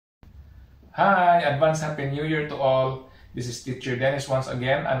Hi, advance Happy New Year to all. This is Teacher Dennis once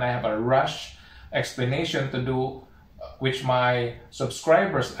again, and I have a rush explanation to do, which my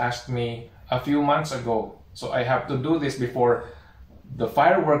subscribers asked me a few months ago. So I have to do this before the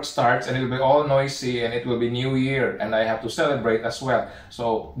fireworks starts, and it will be all noisy, and it will be New Year, and I have to celebrate as well.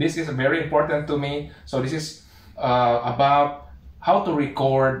 So this is very important to me. So this is about how to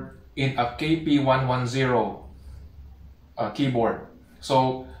record in a KP110 keyboard.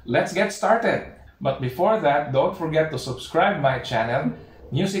 So let's get started. But before that, don't forget to subscribe my channel,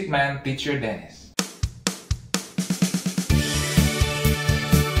 Music Man Teacher Dennis.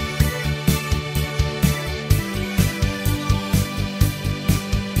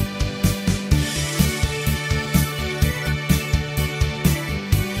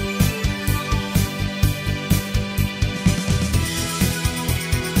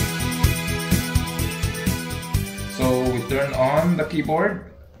 So we turn on the keyboard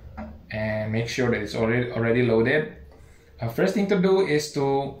and make sure that it's already loaded. First thing to do is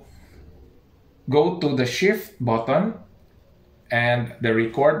to go to the shift button and the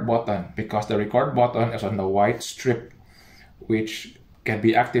record button, because the record button is on the white strip, which can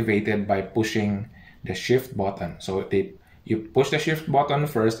be activated by pushing the shift button. So you push the shift button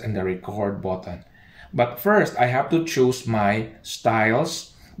first and the record button. But first I have to choose my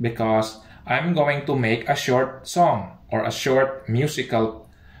styles, because I'm going to make a short song or a short musical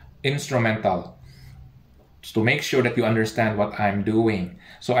instrumental to make sure that you understand what I'm doing.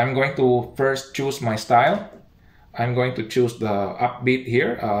 So I'm going to first choose my style. I'm going to choose the upbeat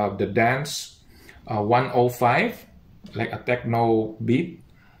here, the dance 105, like a techno beat.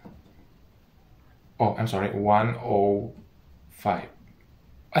 Oh, I'm sorry, 105.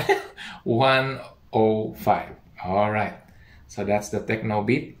 105. All right. So that's the techno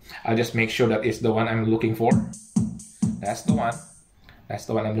beat. I'll just make sure that it's the one I'm looking for. That's the one. That's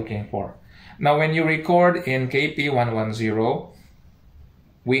the one I'm looking for. Now, when you record in KP110,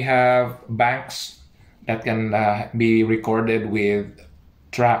 we have banks that can be recorded with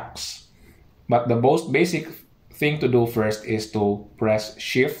tracks. But the most basic thing to do first is to press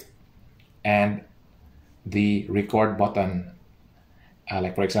Shift and the record button.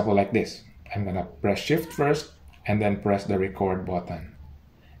 Like for example, like this. I'm gonna press Shift first and then press the record button.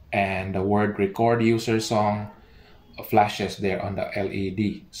 And the word record user song flashes there on the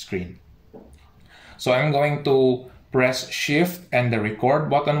LED screen. So I'm going to press Shift and the record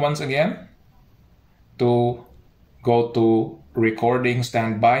button once again to go to recording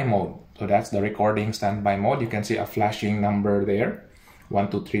standby mode. So that's the recording standby mode. You can see a flashing number there,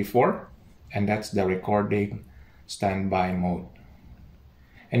 1, 2, 3, 4, and that's the recording standby mode.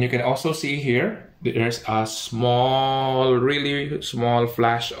 And you can also see here, there's a small, really small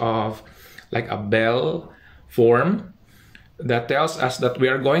flash of like a bell form that tells us that we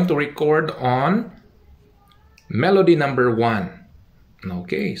are going to record on melody number 1.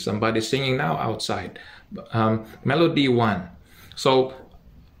 Okay, somebody's singing now outside. Melody 1. So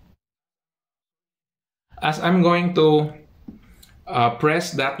as I'm going to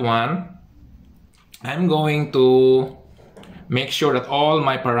press that one, I'm going to make sure that all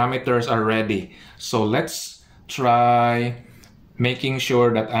my parameters are ready. So let's try making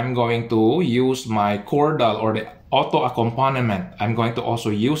sure that I'm going to use my chordal or the auto accompaniment. I'm going to also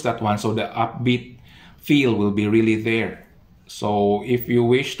use that one so the upbeat feel will be really there. So if you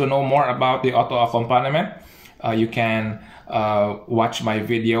wish to know more about the auto accompaniment, you can watch my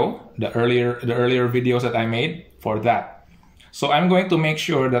video, the earlier videos that I made for that. So I'm going to make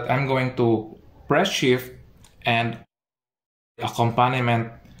sure that I'm going to press Shift and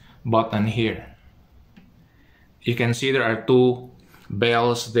accompaniment button here. You can see there are 2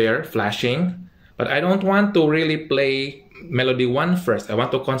 bells there flashing, but I don't want to really play melody 1 first. I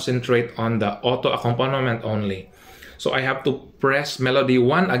want to concentrate on the auto accompaniment only. So I have to press melody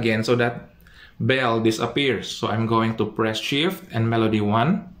 1 again so that bell disappears. So I'm going to press Shift and melody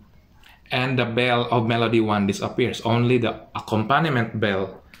 1, and the bell of melody 1 disappears. Only the accompaniment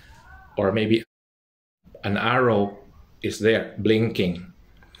bell, or maybe an arrow, is there blinking.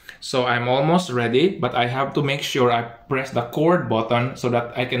 So I'm almost ready, but I have to make sure I press the chord button so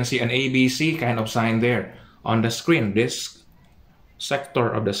that I can see an ABC kind of sign there on the screen, this sector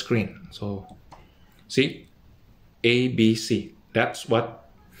of the screen. So see, ABC. That's what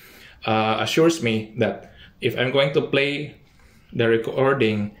assures me that if I'm going to play the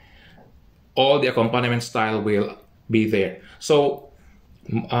recording, all the accompaniment style will be there. So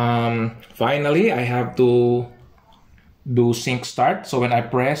finally, I have to do sync start. So when I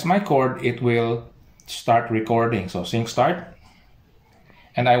press my chord, it will start recording. So sync start.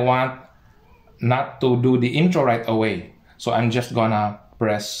 And I want not to do the intro right away. So I'm just gonna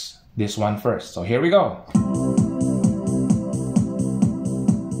press this one first. So here we go.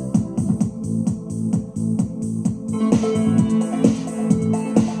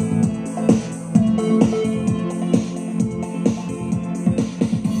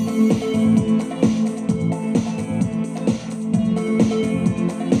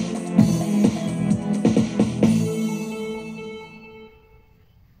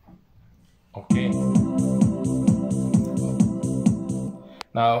 Okay.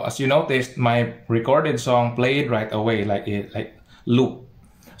 Now, as you noticed, my recorded song played right away, like loop.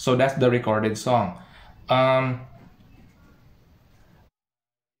 So that's the recorded song.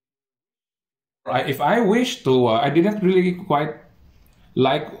 If I wish to, I didn't really quite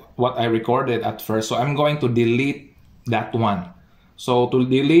like what I recorded at first, so I'm going to delete that one. So to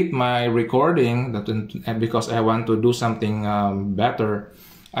delete my recording, because I want to do something better,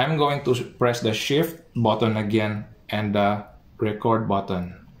 I'm going to press the shift button again and the record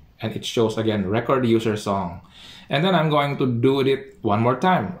button, and it shows again record user song. And then I'm going to do it one more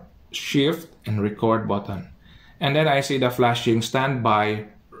time, shift and record button, and then I see the flashing standby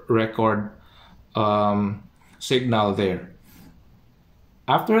record signal there.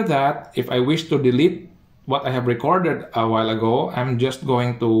 After that, if I wish to delete what I have recorded a while ago, I'm just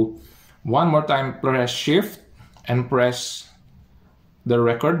going to one more time press shift and press the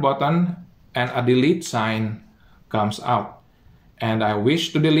record button, and a delete sign comes out. And I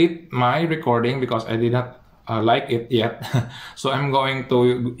wish to delete my recording because I did not like it yet. So I'm going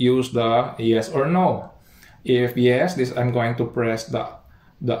to use the yes or no. If yes, I'm going to press the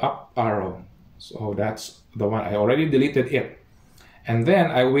up arrow. So that's the one. I already deleted it. And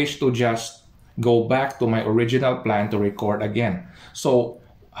then I wish to just go back to my original plan to record again. So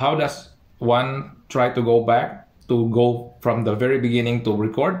how does one try to go back to go from the very beginning to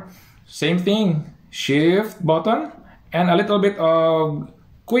record? Same thing, shift button and a little bit of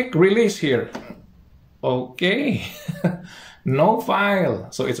quick release here. Okay, no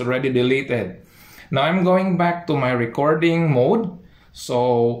file, so it's already deleted. Now I'm going back to my recording mode.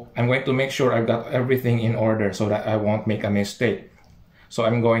 So I'm going to make sure I've got everything in order so that I won't make a mistake. So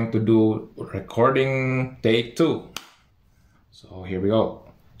I'm going to do recording take 2. So here we go.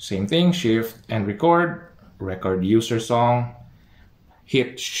 Same thing, shift and record user song,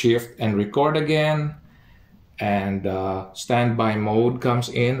 hit shift and record again, and standby mode comes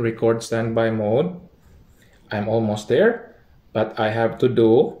in, record standby mode. I'm almost there, but I have to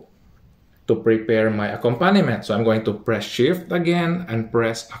do to prepare my accompaniment. So I'm going to press shift again and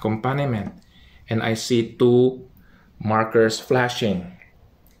press accompaniment, and I see 2 markers flashing.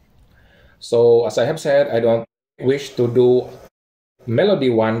 So as I have said, I don't wish to do melody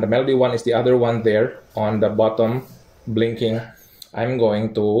 1. The melody 1 is the other one there on the bottom blinking. I'm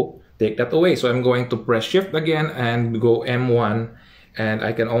going to take that away. So I'm going to press shift again and go M1, and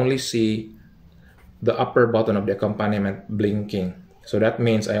I can only see the upper button of the accompaniment blinking. So that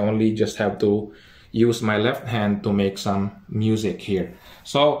means I only just have to use my left hand to make some music here.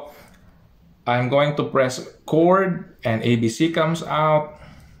 So I'm going to press chord and ABC comes out.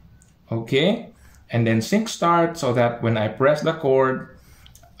 Okay, and then sync start, so that when I press the chord,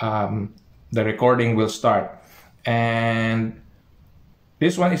 the recording will start. And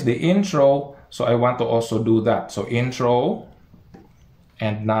this one is the intro, so I want to also do that. So intro,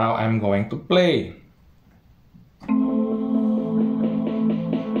 and now I'm going to play.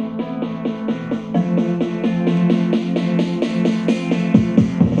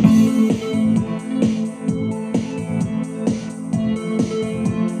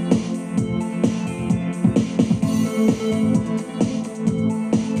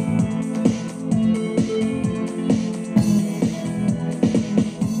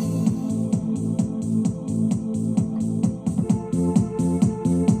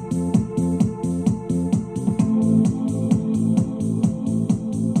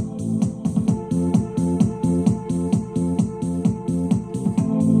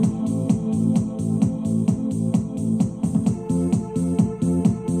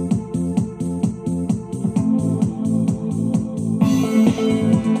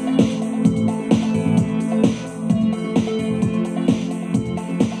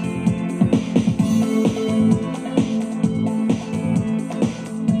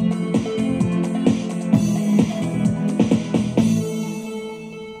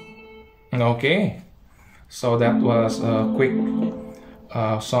 Okay, so that was a quick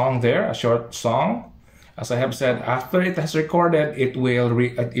song there, a short song. As I have said, after it has recorded, it will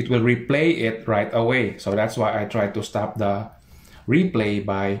replay it right away. So that's why I try to stop the replay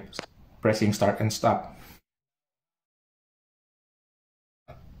by pressing start and stop.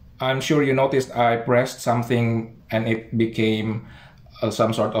 I'm sure you noticed I pressed something and it became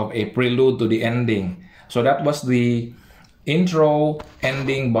some sort of a prelude to the ending. So that was the intro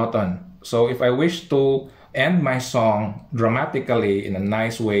ending button. So if I wish to end my song dramatically in a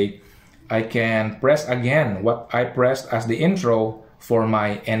nice way, I can press again what I pressed as the intro for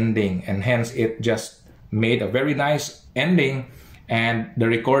my ending, and hence it just made a very nice ending, and the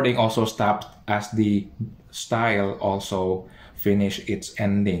recording also stopped as the style also finished its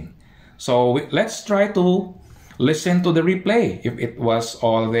ending. So let's try to listen to the replay if it was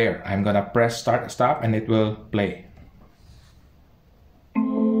all there. I'm gonna press start stop and it will play.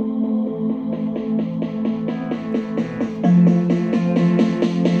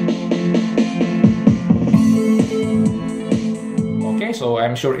 Okay, so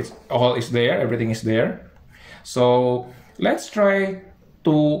I'm sure it's all is there, everything is there. So let's try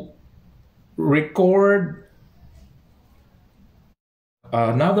to record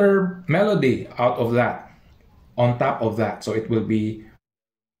another melody out of that, on top of that, so it will be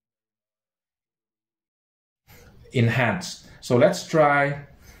enhanced. So let's try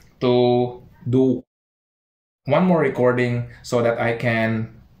to do one more recording so that I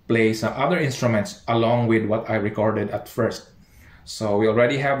can play some other instruments along with what I recorded at first. So we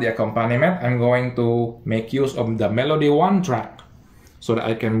already have the accompaniment. I'm going to make use of the melody 1 track so that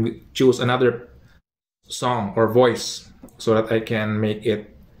I can choose another song or voice so that I can make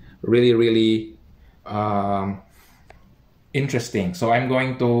it really interesting. So I'm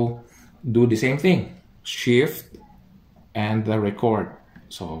going to do the same thing, shift and the record.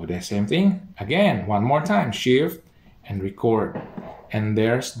 So the same thing again, one more time, shift and record. And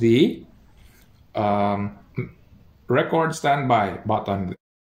there's the record standby button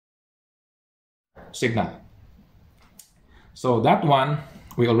signal. So that one,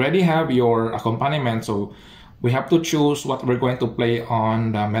 we already have your accompaniment, so we have to choose what we're going to play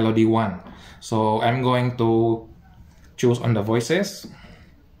on the melody 1. So I'm going to choose on the voices.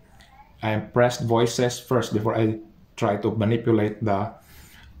 I pressed voices first before I try to manipulate the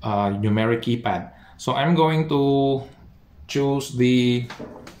numeric keypad. So I'm going to choose the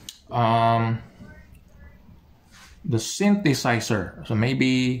synthesizer. So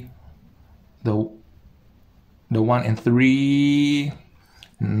maybe the one in 3,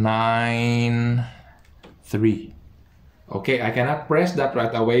 9, 3. Okay, I cannot press that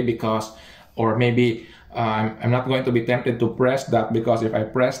right away because, or maybe I'm not going to be tempted to press that because if I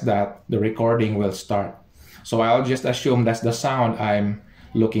press that, the recording will start. So I'll just assume that's the sound I'm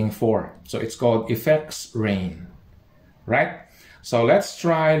looking for. So it's called effects rain, right? So let's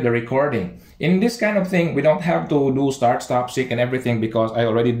try the recording. In this kind of thing, we don't have to do start, stop, sync and everything because I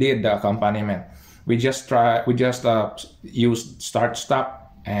already did the accompaniment. We just use start,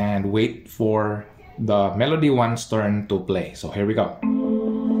 stop and wait for the melody 1's turn to play. So here we go.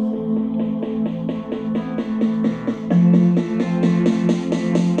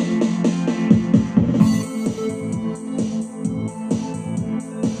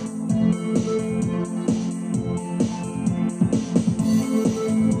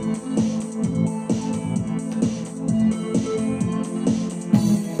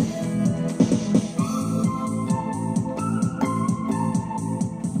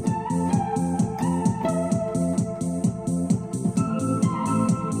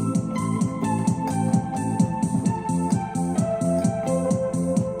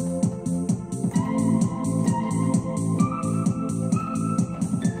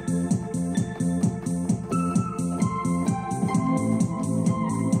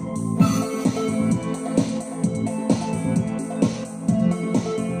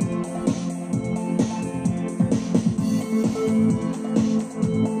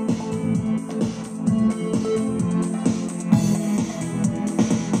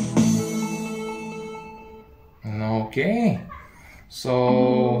 Okay,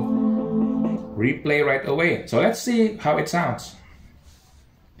 so replay right away. So let's see how it sounds.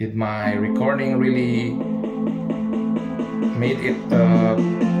 Did my recording really made it a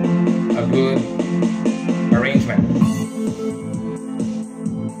good arrangement?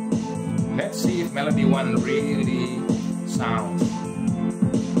 Let's see if melody 1 really sounds.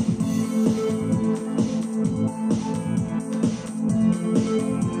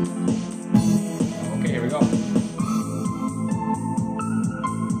 Okay, here we go.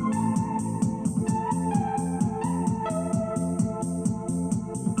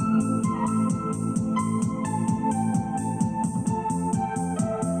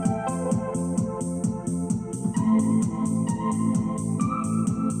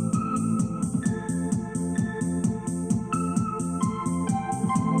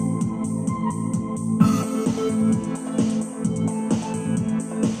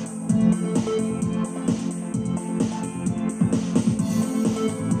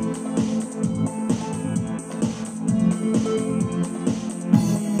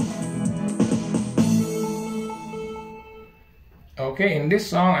 Okay, in this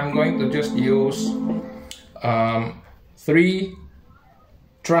song, I'm going to just use 3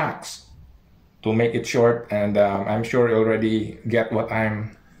 tracks to make it short, and I'm sure you already get what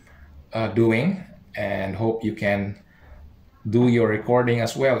I'm doing, and hope you can do your recording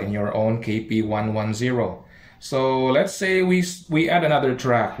as well in your own KP110. So let's say we add another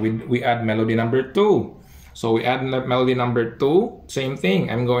track. We add melody number 2. So we add melody number 2. Same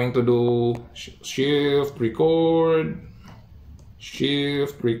thing. I'm going to do shift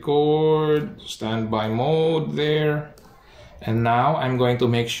record, standby mode there. And now I'm going to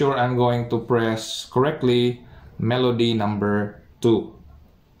make sure I'm going to press correctly melody number 2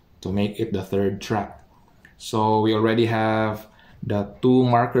 to make it the 3rd track. So we already have the 2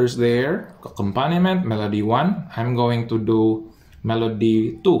 markers there, accompaniment, melody 1. I'm going to do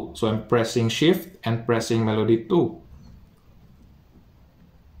melody 2. So I'm pressing shift and pressing melody 2.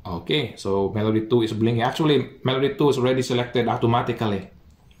 Okay, so melody 2 is blinking. Actually, melody 2 is already selected automatically.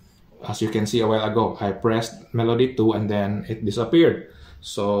 As you can see a while ago, I pressed melody 2 and then it disappeared.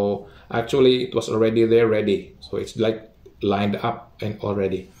 So actually it was already there ready. So it's like lined up and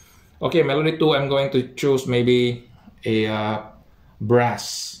already. Okay, melody 2, I'm going to choose maybe a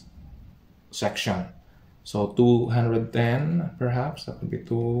brass section. So 210 perhaps, that would be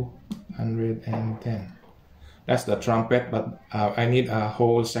 210. That's the trumpet, but I need a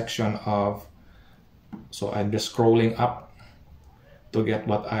whole section of, so I'm just scrolling up to get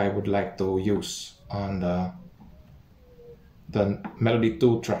what I would like to use on the melody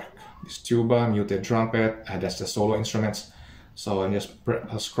 2 track. This tuba, muted trumpet, that's the solo instruments. So I'm just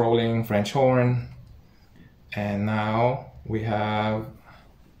scrolling, French horn, and now we have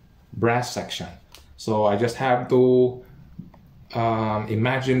brass section. So I just have to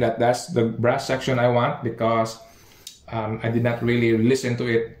imagine that that's the brass section I want, because I did not really listen to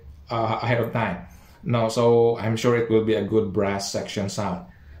it ahead of time. No, so I'm sure it will be a good brass section sound.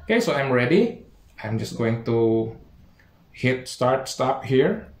 Okay, so I'm ready. I'm just going to hit start, stop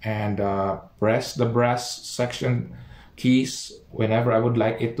here, and press the brass section keys whenever I would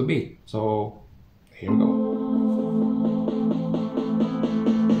like it to be. So here we go.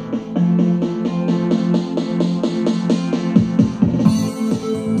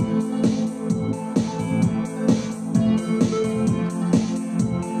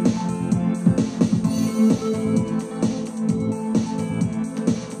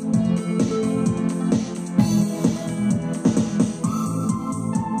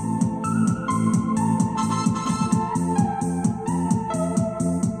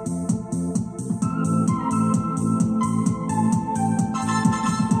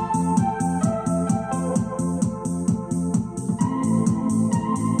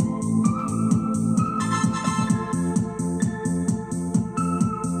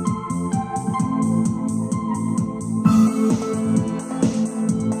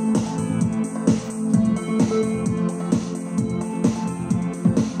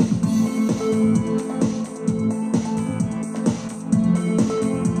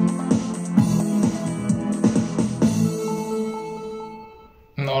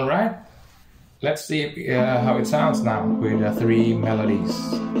 Alright, let's see how it sounds now with the 3 melodies.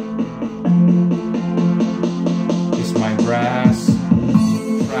 Is my brass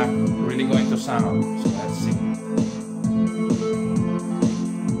track really going to sound? So let's see.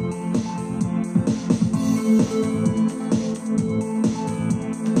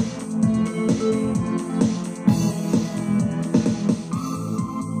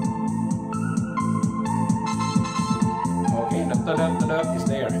 Okay, the da-da-da-da is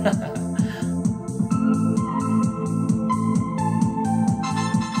there.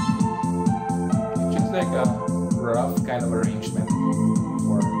 It's just like a rough kind of arrangement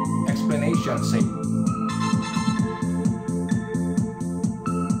for explanation's sake.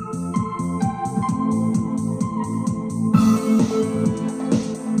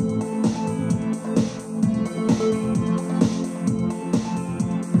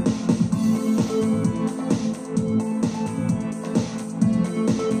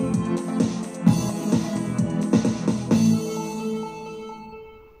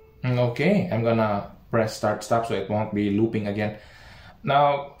 Okay, I'm gonna press start stop so it won't be looping again.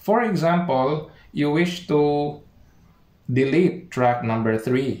 Now, for example, you wish to delete track number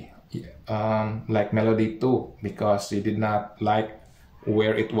 3, like melody 2, because you did not like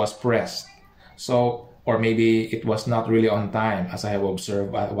where it was pressed. So, or maybe it was not really on time, as I have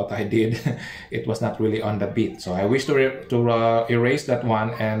observed what I did. It was not really on the beat. So I wish to erase that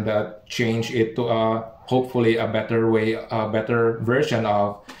one and change it to hopefully a better way, a better version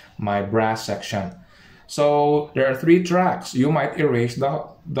of my brass section. So there are 3 tracks. You might erase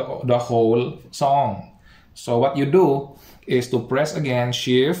the whole song. So what you do is to press again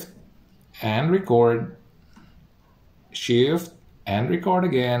Shift and record, Shift and record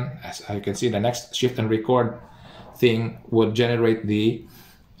again. As you can see, the next Shift and record thing would generate the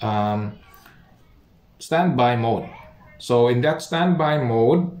standby mode. So in that standby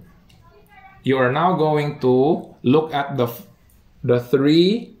mode, you are now going to look at the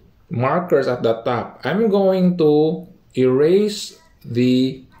three markers at the top. I'm going to erase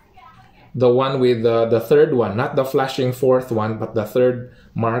the one with the third one, not the flashing fourth one, but the third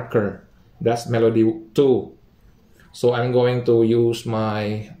marker. That's melody 2. So I'm going to use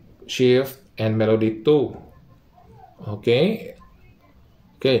my Shift and melody 2. Okay.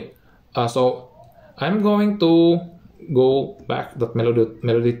 So I'm going to go back. That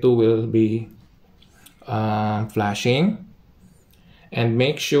melody 2 will be flashing, and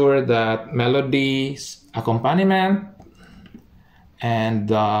make sure that melody's accompaniment and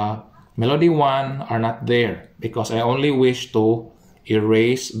melody 1 are not there, because I only wish to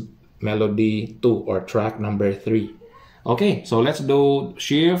erase melody 2 or track number 3. Okay, so let's do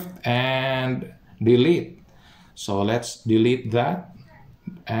Shift and delete. So let's delete that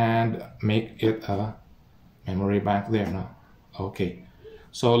and make it a memory bank there now. Okay,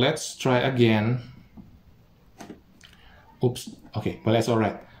 so let's try again. Oops. Okay, but that's all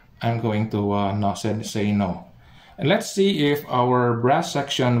right. I'm going to no, say no. And let's see if our brass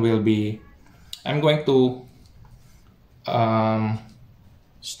section will be. I'm going to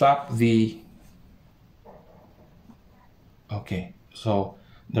stop the. Okay, so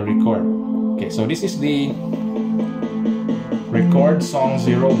the record. Okay, so this is the record song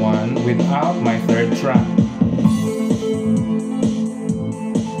 01 without my third track.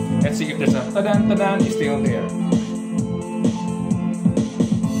 Let's see if there's a ta-dan, ta-dan is still there.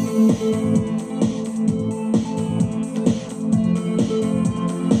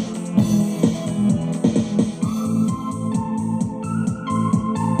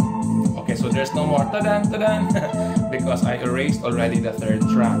 Okay, so there's no more ta-dan, ta-dan because I erased already the third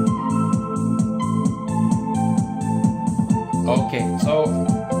track. Okay,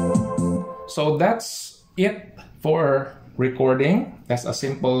 so that's it for recording. That's a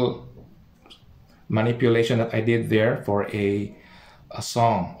simple manipulation that I did there for a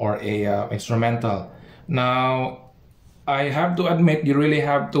song or a instrumental. Now, I have to admit, you really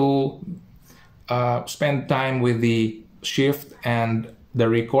have to spend time with the Shift and the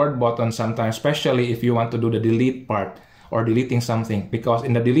record button sometimes, especially if you want to do the delete part or deleting something, because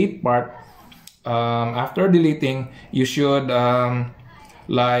in the delete part, after deleting, you should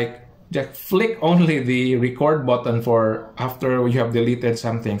like just flick only the record button for after you have deleted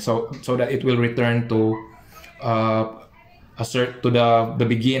something, so that it will return to assert to the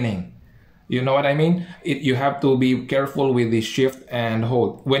beginning. You know what I mean? You have to be careful with the Shift and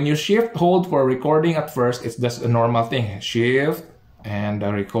hold. When you Shift hold for recording at first, it's just a normal thing. Shift and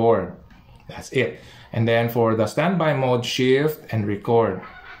record. That's it. And then for the standby mode, Shift and record.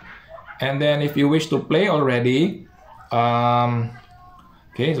 And then if you wish to play already, okay,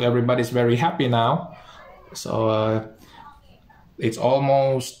 so everybody's very happy now. So it's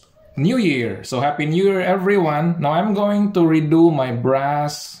almost New Year. So Happy New Year, everyone. Now I'm going to redo my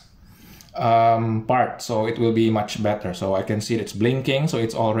brass part, so it will be much better. So I can see it's blinking, so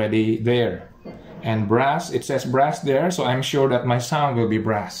it's already there. And brass, it says brass there, so I'm sure that my sound will be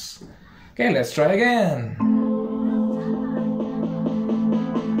brass. Okay, let's try again.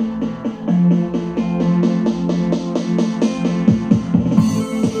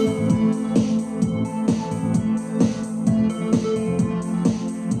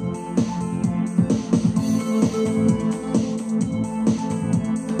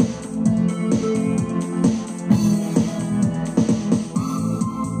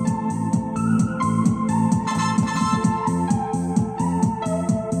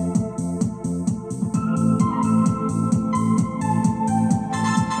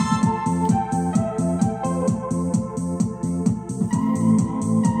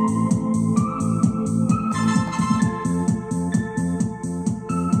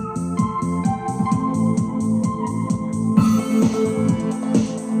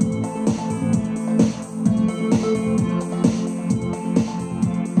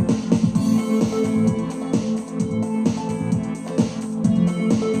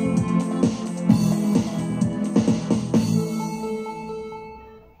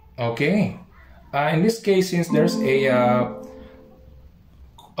 Okay, in this case, since there's a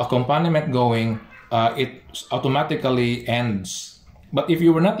accompaniment going, it automatically ends. But if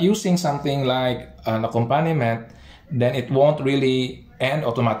you were not using something like an accompaniment, then it won't really end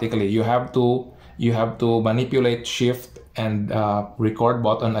automatically. You have to manipulate Shift and record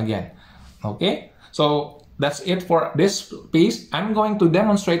button again. Okay, so that's it for this piece. I'm going to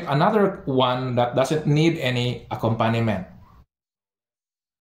demonstrate another one that doesn't need any accompaniment.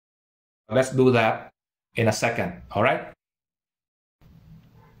 Let's do that in a second, all right?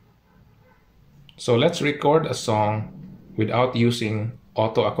 So let's record a song without using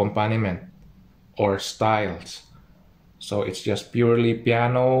auto accompaniment or styles. So it's just purely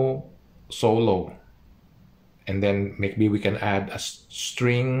piano solo. And then maybe we can add a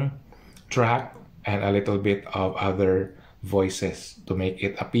string track and a little bit of other voices to make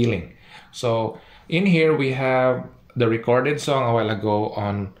it appealing. So in here we have the recorded song a while ago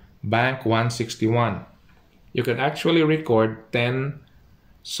on bank 161. You can actually record 10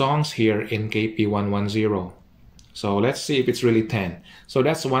 songs here in KP110. So let's see if it's really 10. So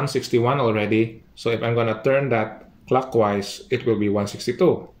that's 161 already. So if I'm gonna turn that clockwise, it will be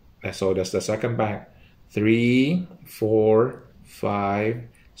 162. So that's the second bank. 3, 4, 5,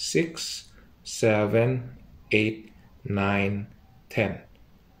 6, 7, 8, 9, 10.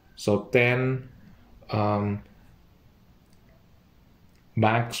 So 10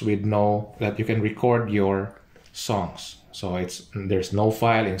 banks with no, that you can record your songs. So there's no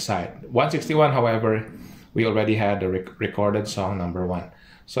file inside. 161, however, we already had the recorded song number 1.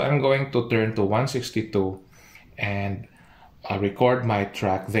 So I'm going to turn to 162 and record my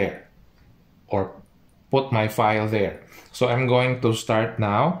track there, or put my file there. So I'm going to start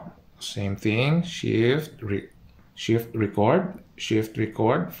now. Same thing, shift record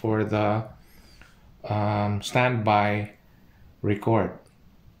for the standby record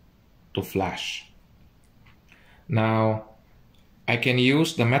to flash. Now I can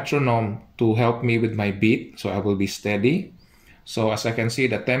use the metronome to help me with my beat, so I will be steady. So as I can see,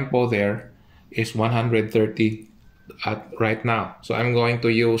 the tempo there is 130 right now. So I'm going to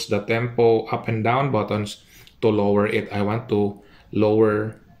use the tempo up and down buttons to lower it. I want to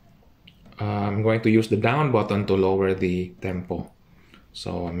lower, I'm going to use the down button to lower the tempo.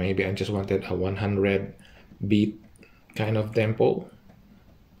 So maybe I just wanted a 100 beat kind of tempo,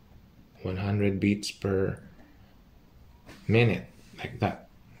 100 beats per minute, like that.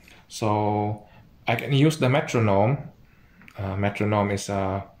 So I can use the metronome. Metronome is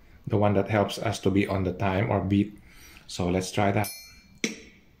the one that helps us to be on the time or beat. So let's try that.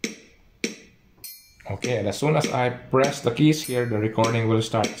 Okay, and as soon as I press the keys here, the recording will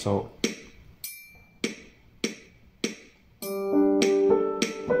start. So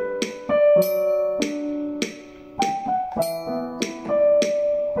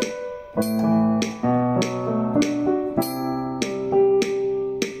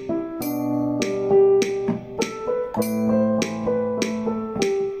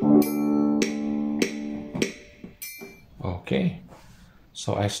okay,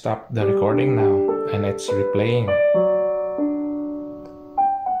 so I stopped the recording now and it's replaying.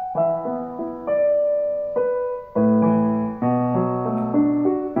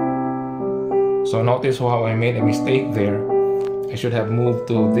 So notice how I made a mistake there. I should have moved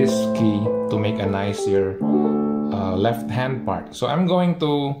to this key to make a nicer left hand part. So I'm going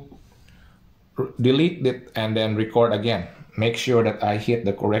to delete it and then record again. Make sure that I hit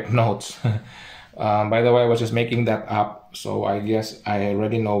the correct notes. By the way, I was just making that up, so I guess I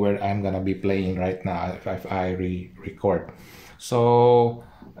already know where I'm gonna be playing right now if I record. So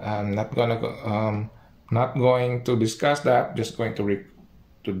I'm not going to discuss that. Just going to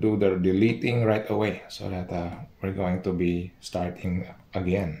do the deleting right away, so that we're going to be starting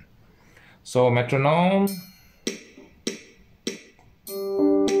again. So metronome.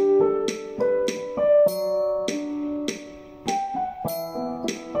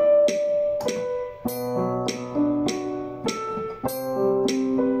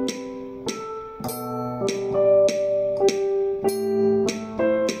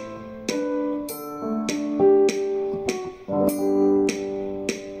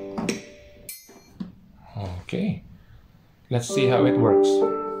 Okay, let's see how it works.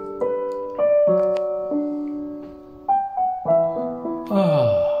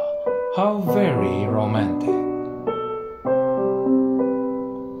 Ah, how very romantic.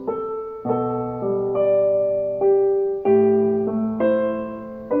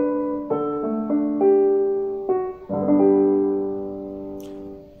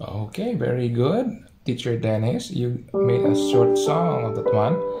 Okay, very good. Teacher Dennis, you made a short song of that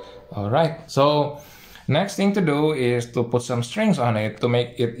one. All right, so next thing to do is to put some strings on it to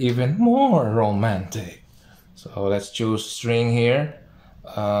make it even more romantic. So let's choose string here.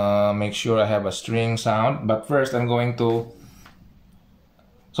 Make sure I have a string sound. But first I'm going to...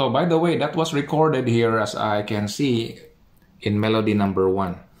 So by the way, that was recorded here as I can see in melody number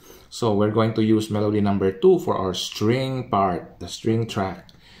 1. So we're going to use melody number 2 for our string part, the string track.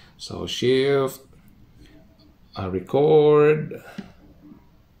 So shift, record,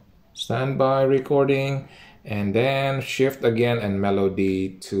 standby recording, and then shift again and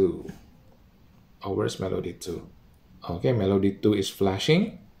melody 2. Oh, where's melody 2? Okay, melody 2 is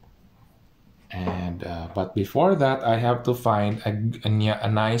flashing. And but before that, I have to find a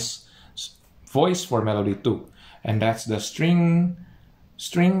nice voice for melody 2, and that's the strings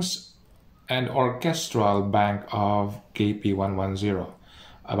and orchestral bank of KP110.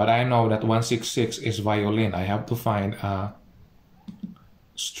 But I know that 166 is violin. I have to find a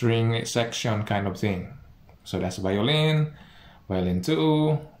string section kind of thing. So that's violin, violin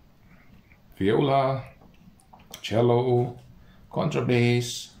 2, viola, cello,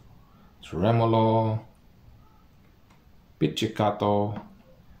 contrabass, tremolo, pizzicato,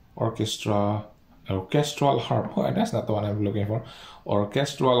 orchestral harp. Oh, that's not the one I'm looking for.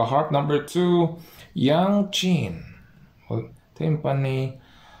 Orchestral harp number 2, Yang Chin, timpani.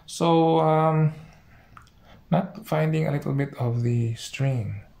 So not finding a little bit of the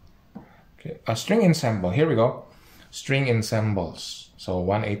string. Okay, a string ensemble. Here we go. String ensembles. So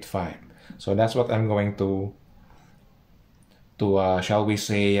 185. So that's what I'm going to shall we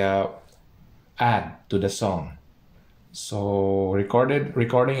say add to the song. So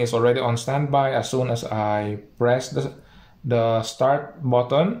recording is already on standby. As soon as I press the start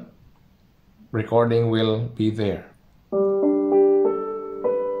button, recording will be there.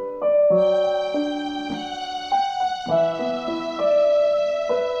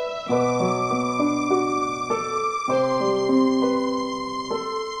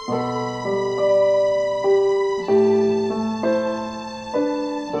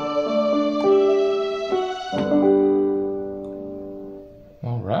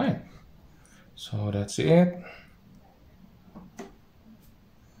 So that's it.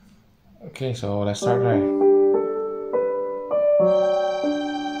 Okay, so let's start right.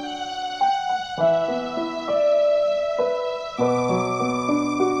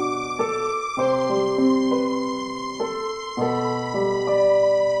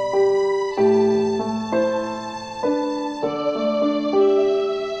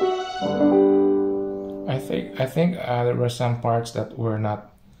 I think there were some parts that were not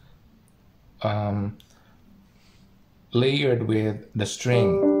layered with the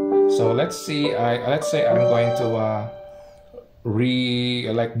string. So let's see. Let's say I'm going to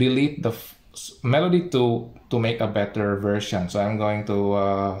delete the melody to make a better version. So I'm going to,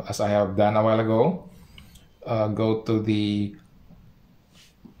 as I have done a while ago, go to the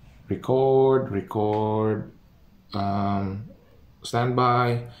record,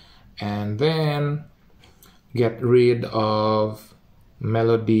 standby, and then get rid of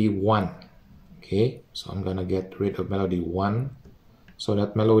melody 1. Okay, so I'm gonna get rid of melody 1 so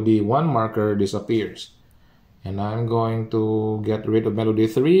that melody 1 marker disappears. And I'm going to get rid of melody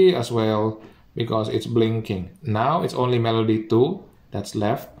 3 as well because it's blinking. Now it's only melody 2 that's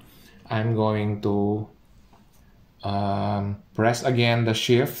left. I'm going to press again the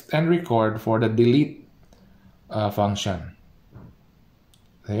shift and record for the delete function.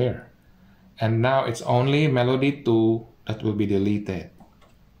 There. And now it's only melody 2 that will be deleted.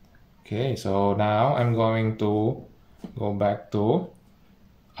 Okay, so now I'm going to go back to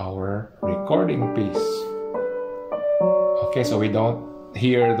our recording piece. Okay, so we don't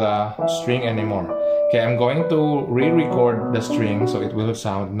hear the string anymore. Okay, I'm going to re-record the string so it will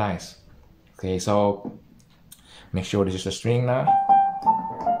sound nice. Okay, so make sure this is the string now.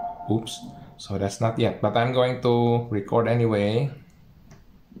 Oops, so that's not yet, but I'm going to record anyway.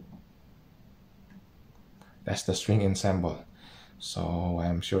 That's the string ensemble. So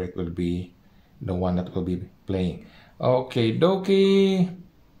I'm sure it will be the one that will be playing. Okay, dokie.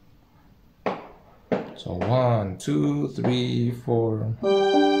 So 1, 2, 3, 4.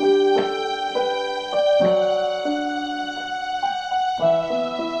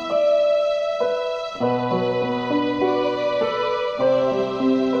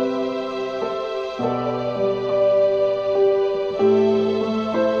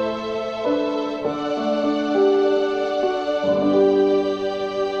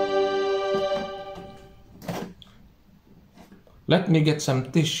 Let me get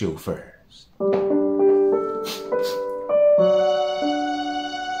some tissue first.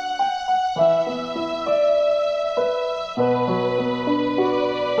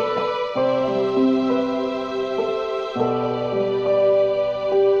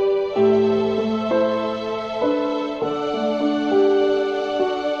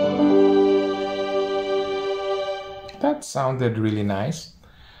 That sounded really nice.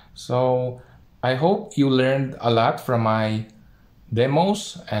 So I hope you learned a lot from my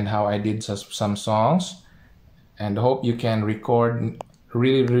demos and how I did some songs, and hope you can record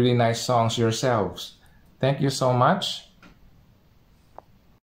really nice songs yourselves. Thank you so much.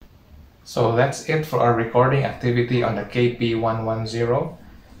 So that's it for our recording activity on the KP110.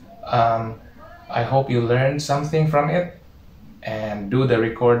 I hope you learned something from it and do the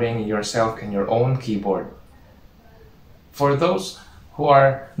recording yourself in your own keyboard. For those who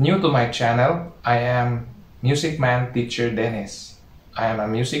are new to my channel, I am Music Man Teacher Dennis. I am a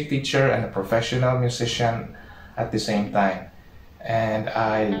music teacher and a professional musician at the same time. And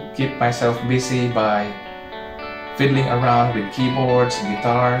I keep myself busy by fiddling around with keyboards,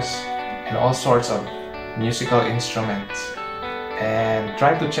 guitars, and all sorts of musical instruments. And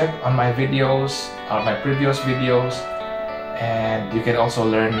try to check on my videos, my previous videos, and you can also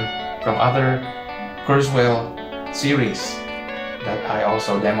learn from other Kurzweil series that I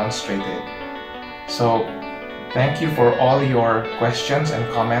also demonstrated. So thank you for all your questions and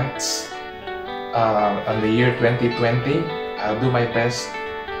comments on the year 2020. I'll do my best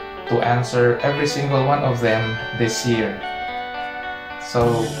to answer every single one of them this year.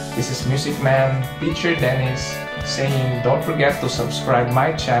 So this is Music Man Teacher Dennis saying don't forget to subscribe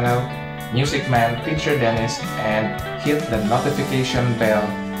my channel Music Man Teacher Dennis and hit the notification bell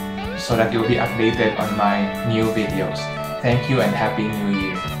so that you'll be updated on my new videos. Thank you and Happy New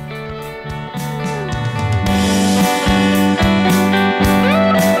Year!